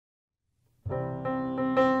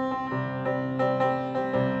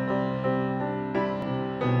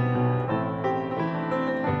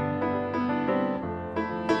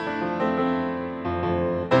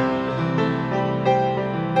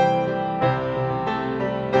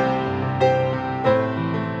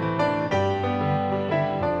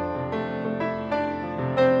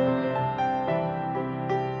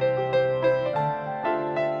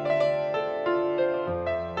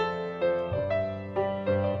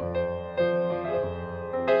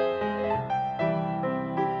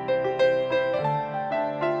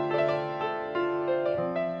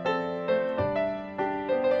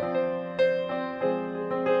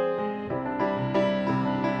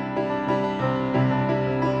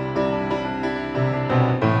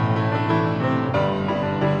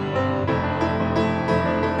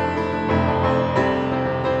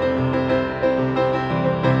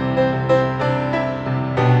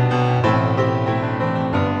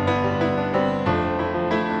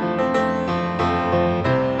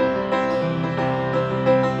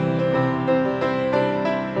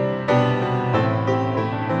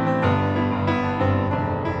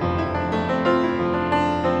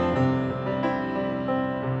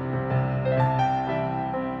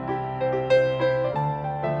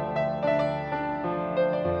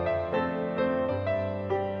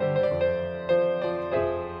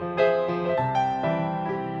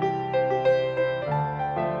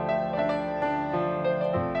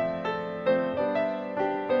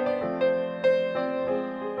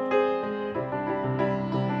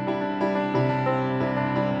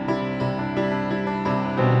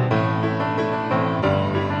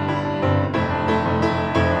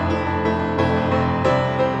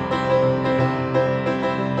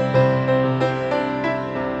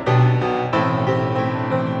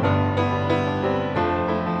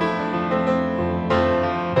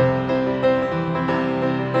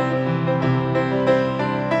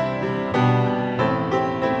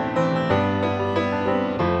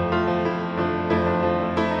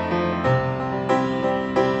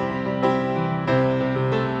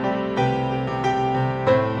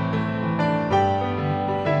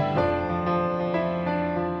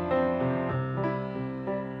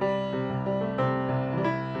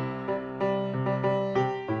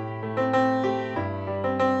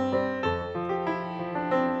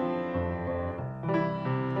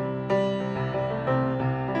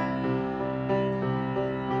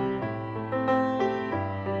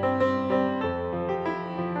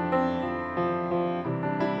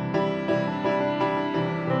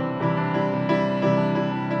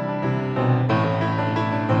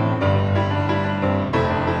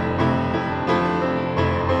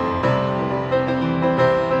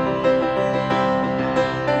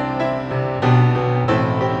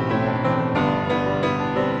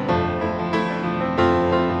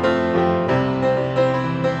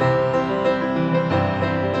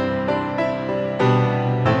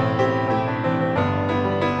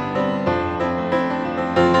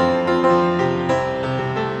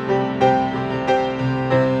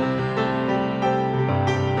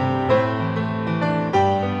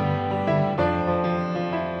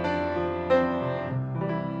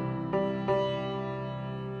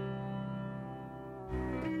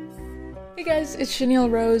guys, it's Shanille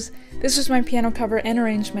Rose. This was my piano cover and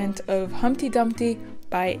arrangement of Humpty Dumpty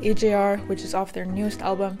by AJR, which is off their newest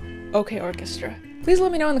album, OK Orchestra. Please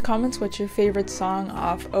let me know in the comments what your favorite song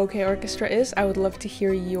off OK Orchestra is. I would love to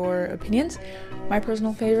hear your opinions. My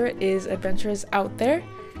personal favorite is Adventures Out There,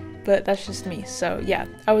 but that's just me. So yeah,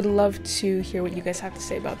 I would love to hear what you guys have to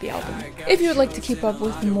say about the album. If you would like to keep up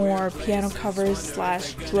with more piano covers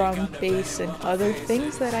slash drum, bass, and other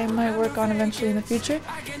things that I might work on eventually in the future,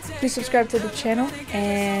 please subscribe to the channel,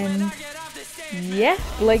 and yeah,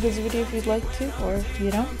 like this video if you'd like to, or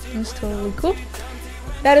you know, it's totally cool.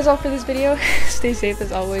 That is all for this video. Stay safe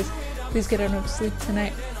as always. Please get enough sleep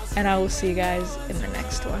tonight, and I will see you guys in the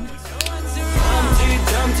next one.